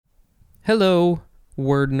Hello,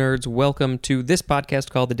 word nerds. Welcome to this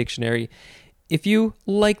podcast called The Dictionary. If you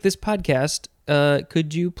like this podcast,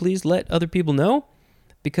 could you please let other people know?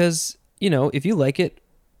 Because, if you like it,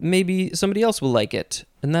 maybe somebody else will like it.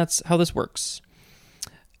 And that's how this works.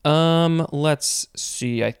 Let's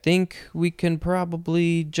see. I think we can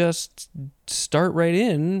probably just start right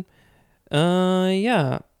in.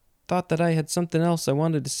 Thought that I had something else I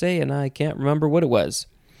wanted to say, and I can't remember what it was.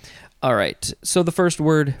 All right, so the first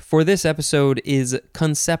word for this episode is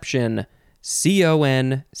conception.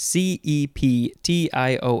 Conception.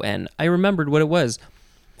 I remembered what it was.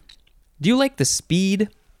 Do you like the speed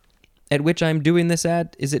at which I'm doing this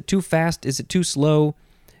at? Is it too fast? Is it too slow?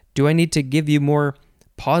 Do I need to give you more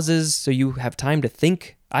pauses so you have time to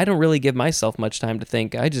think? I don't really give myself much time to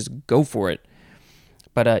think. I just go for it.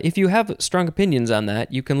 But if you have strong opinions on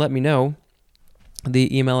that, you can let me know.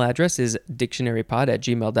 The email address is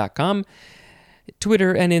dictionarypod@gmail.com.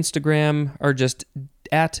 Twitter and Instagram are just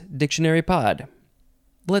 @dictionarypod.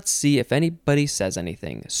 Let's see if anybody says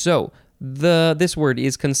anything. So, this word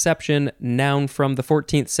is conception, noun from the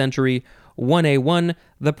 14th century, 1A1,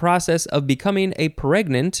 the process of becoming a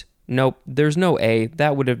pregnant. Nope, there's no A.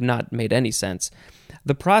 That would have not made any sense.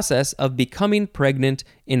 The process of becoming pregnant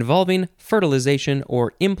involving fertilization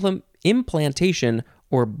or implantation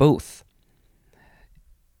or both.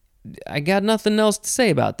 I got nothing else to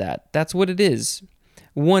say about that. That's what it is.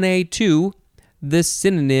 1A2, the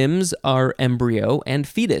synonyms are embryo and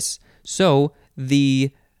fetus. So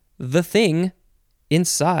the thing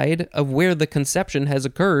inside of where the conception has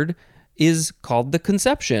occurred is called the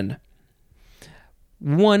conception.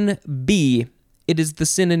 1B, it is the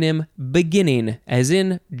synonym beginning, as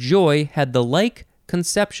in joy had the like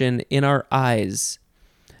conception in our eyes.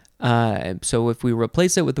 So if we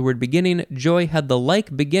replace it with the word beginning, joy had the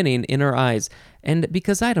like beginning in our eyes. And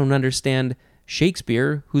because I don't understand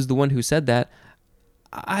Shakespeare, who's the one who said that,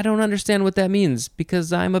 I don't understand what that means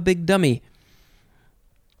because I'm a big dummy.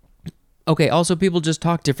 Okay, also people just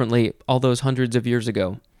talk differently all those hundreds of years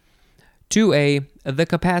ago. 2A, the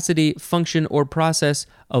capacity, function, or process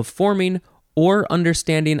of forming or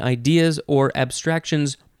understanding ideas or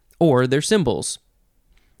abstractions or their symbols.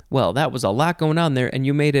 Well, that was a lot going on there, and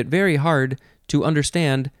you made it very hard to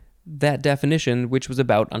understand that definition, which was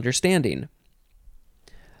about understanding.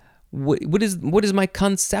 What is my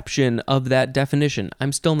conception of that definition?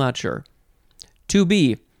 I'm still not sure.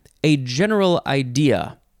 2B, a general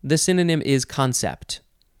idea. The synonym is concept.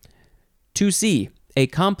 2C, a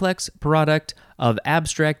complex product of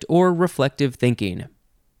abstract or reflective thinking.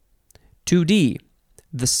 2D,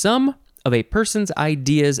 the sum of a person's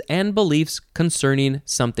ideas and beliefs concerning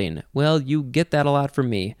something. Well, you get that a lot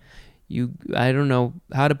from me. I don't know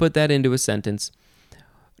how to put that into a sentence.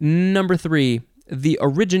 Number 3, the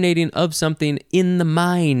originating of something in the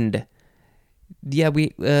mind. Yeah,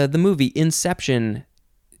 the movie Inception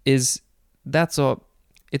it's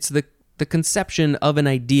the conception of an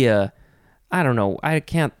idea. I don't know. I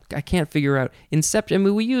can't figure out inception. I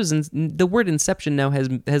mean, we use the word inception now has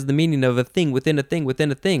the meaning of a thing within a thing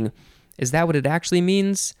within a thing. Is that what it actually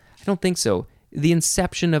means? I don't think so. The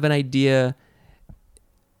inception of an idea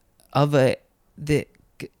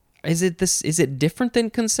is it different than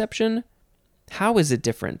conception? How is it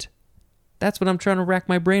different? That's what I'm trying to rack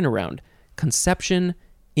my brain around. Conception,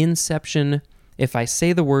 inception. If I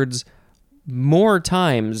say the words more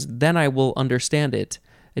times, then I will understand it.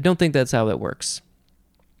 I don't think that's how that works.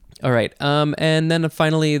 All right. And then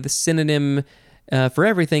finally, the synonym for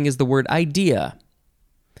everything is the word idea.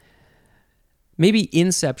 Maybe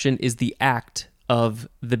inception is the act of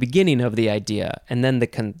the beginning of the idea, and then the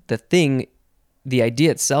idea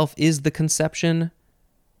itself is the conception.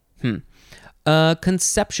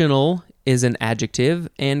 Conceptional is an adjective,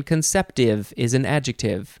 and conceptive is an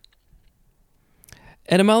adjective.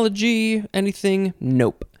 Etymology, anything?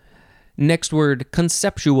 Nope. Next word,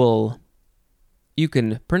 conceptual. You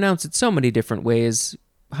can pronounce it so many different ways,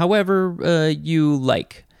 however you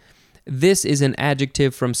like. This is an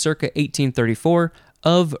adjective from circa 1834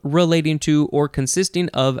 of relating to or consisting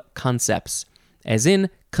of concepts, as in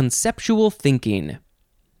conceptual thinking,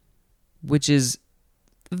 which is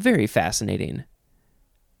very fascinating.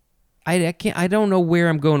 I don't know where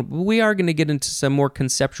I'm going. We are going to get into some more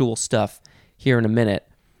conceptual stuff here in a minute,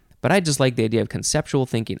 but I just like the idea of conceptual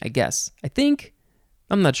thinking, I guess.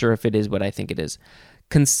 I'm not sure if it is what I think it is.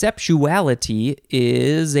 Conceptuality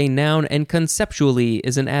is a noun and conceptually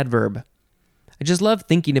is an adverb. I just love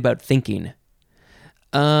thinking about thinking.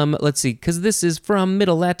 Let's see, because this is from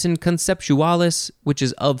Middle Latin conceptualis, which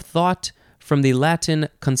is of thought, from the Latin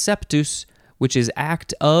conceptus, which is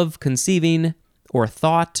act of conceiving or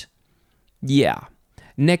thought. Yeah.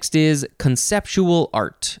 Next is conceptual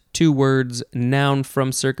art. 2 words, noun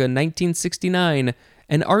from circa 1969,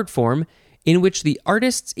 an art form in which the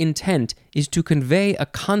artist's intent is to convey a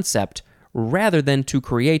concept rather than to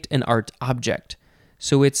create an art object.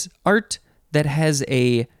 So it's art that has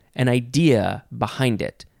an idea behind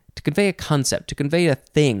it, to convey a concept, to convey a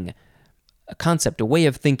thing, a concept, a way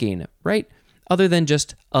of thinking, right? Other than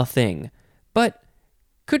just a thing. But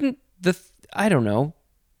couldn't I don't know,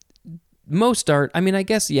 most art, I mean, I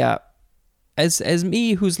guess, yeah, as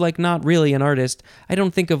me who's like not really an artist, I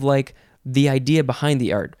don't think of like the idea behind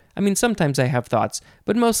the art. I mean, sometimes I have thoughts,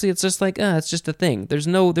 but mostly it's just like, it's just a thing. There's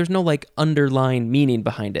no like underlying meaning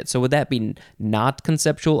behind it. So would that be not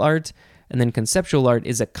conceptual art? And then conceptual art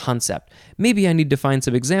is a concept. Maybe I need to find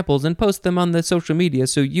some examples and post them on the social media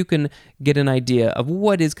so you can get an idea of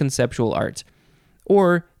what is conceptual art.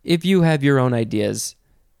 Or if you have your own ideas,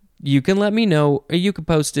 you can let me know, or you can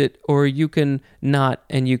post it, or you can not,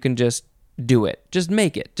 and you can just do it. Just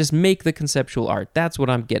make it. Just make the conceptual art. That's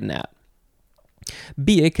what I'm getting at.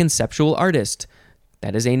 Be a conceptual artist.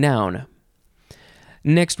 That is a noun.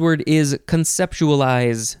 Next word is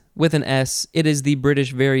conceptualize with an S. It is the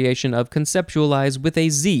British variation of conceptualize with a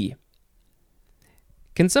Z.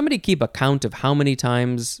 Can somebody keep a count of how many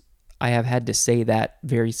times I have had to say that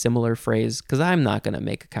very similar phrase? Because I'm not going to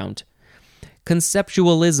make a count.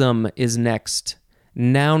 Conceptualism is next.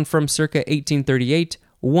 Noun from circa 1838.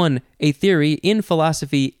 1. A theory in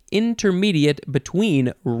philosophy intermediate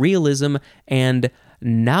between realism and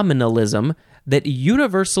nominalism that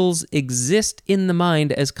universals exist in the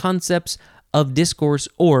mind as concepts of discourse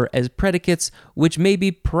or as predicates which may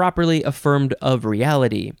be properly affirmed of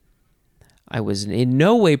reality. I was in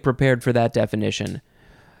no way prepared for that definition.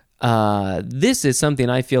 This is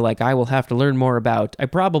something I feel like I will have to learn more about. I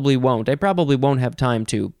probably won't have time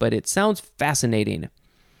to, but it sounds fascinating.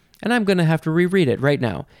 And I'm going to have to reread it right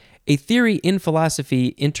now. A theory in philosophy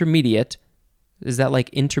intermediate. Is that like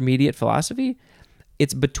intermediate philosophy?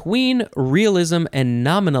 It's between realism and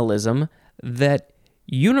nominalism that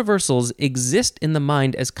universals exist in the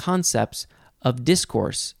mind as concepts of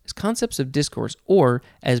discourse, or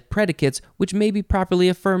as predicates which may be properly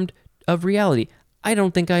affirmed of reality. I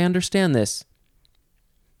don't think I understand this.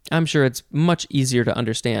 I'm sure it's much easier to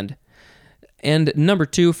understand. And number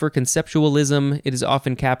 2, for conceptualism, it is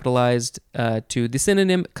often capitalized to the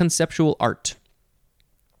synonym conceptual art.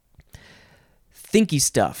 Thinky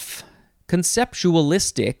stuff.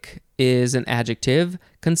 Conceptualistic is an adjective.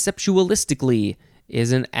 Conceptualistically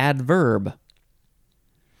is an adverb.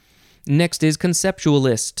 Next is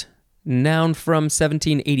conceptualist. Noun from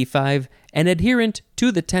 1785, an adherent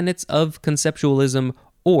to the tenets of conceptualism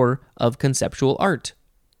or of conceptual art.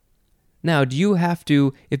 Now, do you have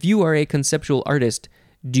to, if you are a conceptual artist,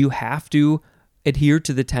 do you have to adhere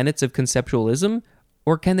to the tenets of conceptualism,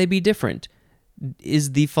 or can they be different?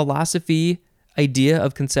 Is the philosophy idea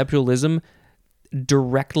of conceptualism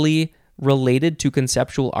directly related to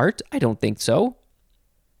conceptual art? I don't think so.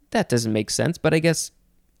 That doesn't make sense, but I guess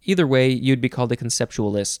either way, you'd be called a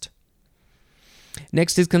conceptualist.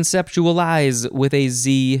 Next is conceptualize with a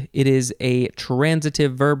Z. It is a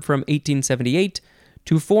transitive verb from 1878,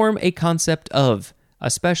 to form a concept of,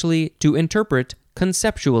 especially to interpret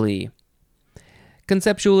conceptually.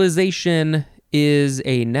 Conceptualization is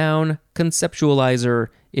a noun, conceptualizer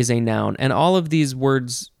is a noun, and all of these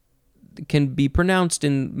words can be pronounced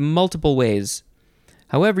in multiple ways,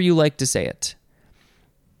 however you like to say it.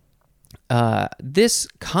 This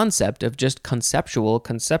concept of just conceptual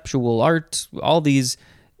art, all these,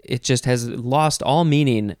 it just has lost all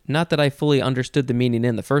meaning. Not that I fully understood the meaning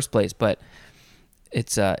in the first place, but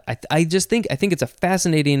it's I think it's a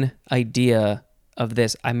fascinating idea of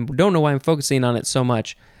this. I don't know why I'm focusing on it so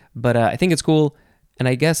much, but I think it's cool, and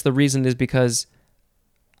I guess the reason is because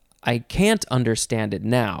I can't understand it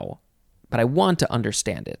now, but I want to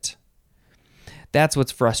understand it. That's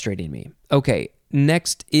what's frustrating me. Okay,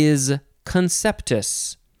 next is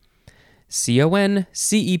conceptus. Conceptus,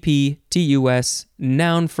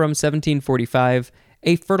 noun from 1745,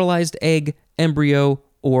 a fertilized egg, embryo,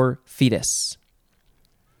 or fetus.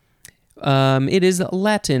 It is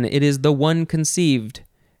Latin. It is the one conceived.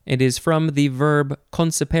 It is from the verb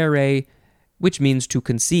concepere, which means to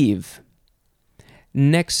conceive.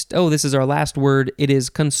 Next, this is our last word. It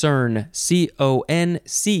is concern.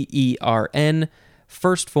 Concern.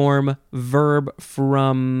 First form verb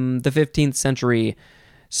from the 15th century,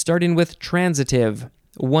 starting with transitive.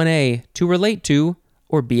 1a, to relate to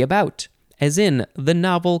or be about, as in the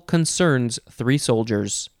novel concerns 3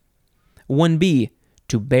 soldiers. 1b,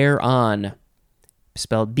 to bear on,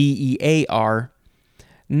 spelled B-E-A-R.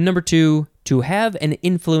 Number 2, to have an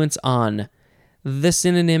influence on. the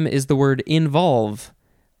synonym is the word involve.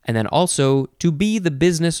 And then also, to be the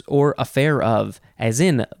business or affair of, as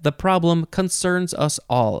in, the problem concerns us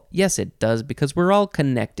all. Yes, it does, because we're all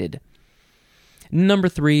connected. Number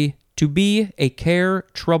 3, to be a care,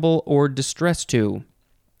 trouble, or distress to.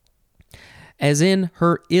 As in,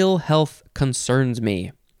 her ill health concerns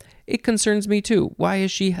me. It concerns me too. Why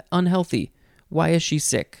is she unhealthy? Why is she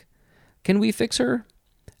sick? Can we fix her?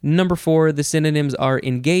 Number 4, the synonyms are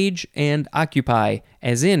engage and occupy,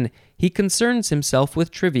 as in, he concerns himself with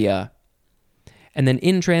trivia. And then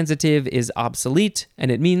intransitive is obsolete, and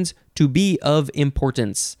it means to be of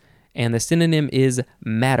importance. And the synonym is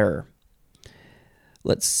matter.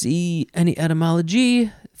 Let's see, any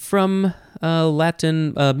etymology from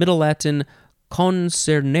Middle Latin,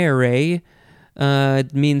 concernere.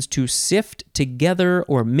 It means to sift together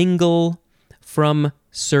or mingle, from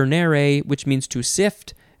cernere, which means to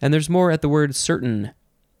sift, and there's more at the word certain.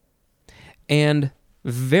 And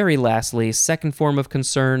very lastly, second form of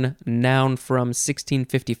concern, noun from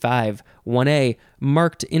 1655. 1a,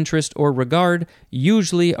 marked interest or regard,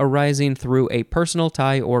 usually arising through a personal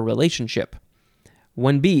tie or relationship.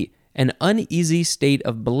 1b, an uneasy state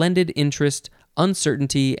of blended interest,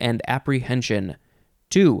 uncertainty, and apprehension.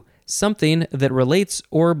 2, something that relates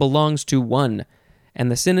or belongs to one, and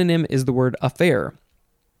the synonym is the word affair.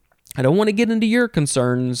 I don't want to get into your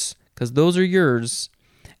concerns, because those are yours.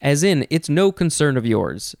 As in, it's no concern of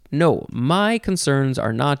yours. No, my concerns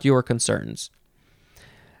are not your concerns.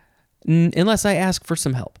 Unless I ask for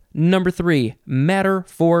some help. Number 3, matter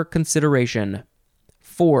for consideration.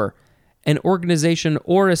 4, an organization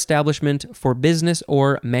or establishment for business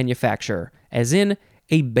or manufacture, as in,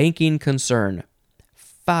 a banking concern.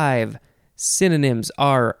 5, synonyms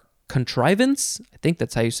are contrivance, I think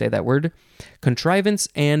that's how you say that word, contrivance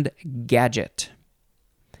and gadget.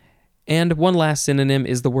 And one last synonym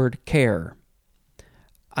is the word care.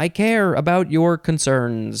 I care about your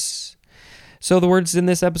concerns. So the words in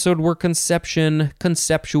this episode were conception,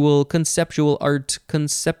 conceptual, conceptual art,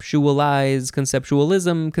 conceptualize,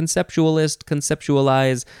 conceptualism, conceptualist,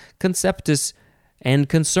 conceptualize, conceptus, and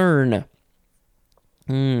concern.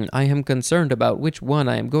 I am concerned about which one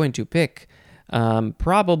I am going to pick.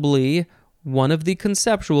 Probably one of the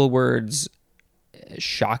conceptual words.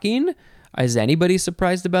 Shocking? Is anybody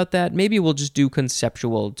surprised about that? Maybe we'll just do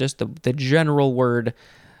conceptual, just the general word,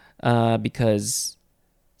 because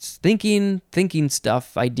thinking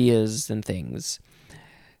stuff, ideas, and things.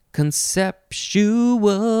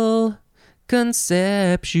 Conceptual.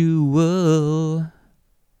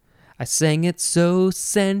 I sang it so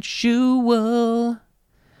sensual.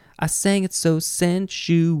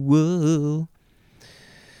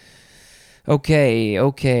 Okay.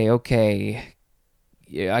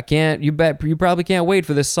 I can't. You probably can't wait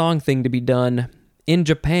for this song thing to be done. In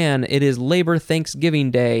Japan, it is Labor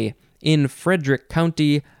Thanksgiving Day. In Frederick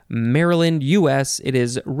County, Maryland, U.S., it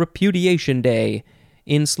is Repudiation Day.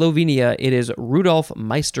 In Slovenia, it is Rudolf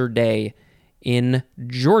Meister Day. In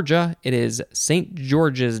Georgia, it is St.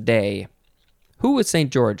 George's Day. Who is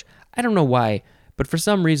St. George? I don't know why, but for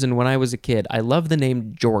some reason, when I was a kid, I loved the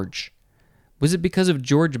name George. Was it because of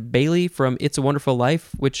George Bailey from It's a Wonderful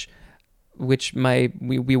Life, which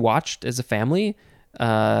we watched as a family,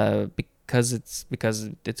 because it's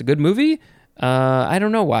a good movie? I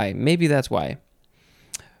don't know why. Maybe that's why.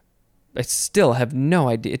 I still have no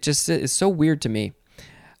idea. It just is so weird to me.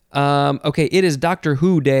 Okay, it is Doctor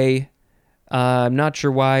Who Day. I'm not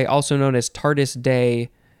sure why. Also known as TARDIS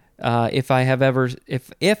Day. If I had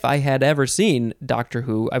ever seen Doctor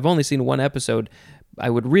Who, I've only seen one episode. I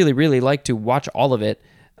would really, really like to watch all of it.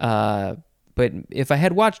 But if I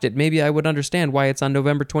had watched it, maybe I would understand why it's on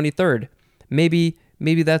November 23rd. Maybe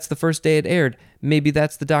that's the first day it aired. Maybe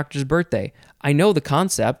that's the Doctor's birthday. I know the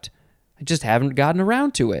concept. I just haven't gotten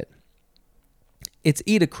around to it. It's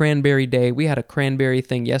Eat a Cranberry Day. We had a cranberry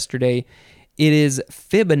thing yesterday. It is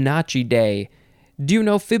Fibonacci Day. Do you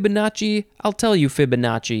know Fibonacci? I'll tell you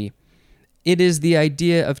Fibonacci. It is the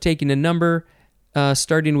idea of taking a number,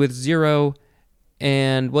 starting with 0,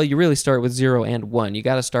 and, well, you really start with 0 and 1. You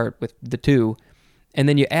got to start with the 2. And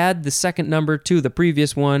then you add the second number to the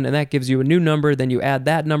previous one, and that gives you a new number. Then you add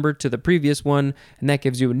that number to the previous one, and that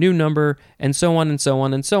gives you a new number, and so on and so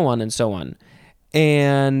on and so on and so on.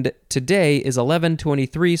 And today is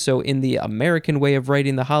 11/23, so in the American way of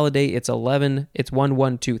writing the holiday, it's 1,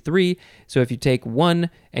 1, 2, 3. So if you take 1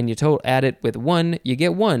 and you add it with 1, you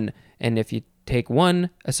get 1. And if you take 1,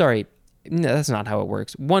 no, that's not how it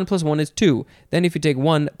works. 1 plus 1 is 2. Then if you take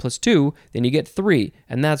 1 plus 2, then you get 3.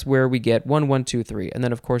 And that's where we get 1, 1, 2, 3. And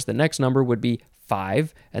then, of course, the next number would be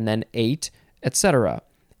 5, and then 8, etc.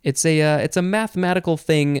 It's a mathematical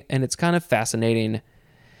thing, and it's kind of fascinating.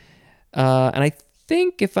 And I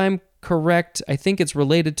think, if I'm correct, I think it's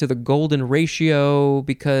related to the golden ratio,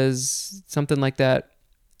 because something like that.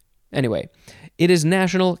 Anyway, it is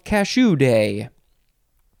National Cashew Day.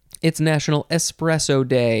 It's National Espresso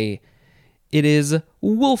Day. It is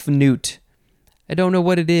Wolf Newt. I don't know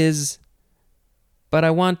what it is, but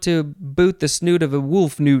I want to boot the snoot of a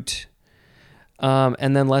wolf newt.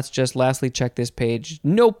 And then let's just lastly check this page.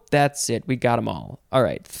 Nope, that's it. We got them all. All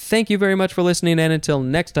right. Thank you very much for listening, and until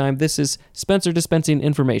next time, this is Spencer dispensing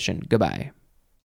information. Goodbye.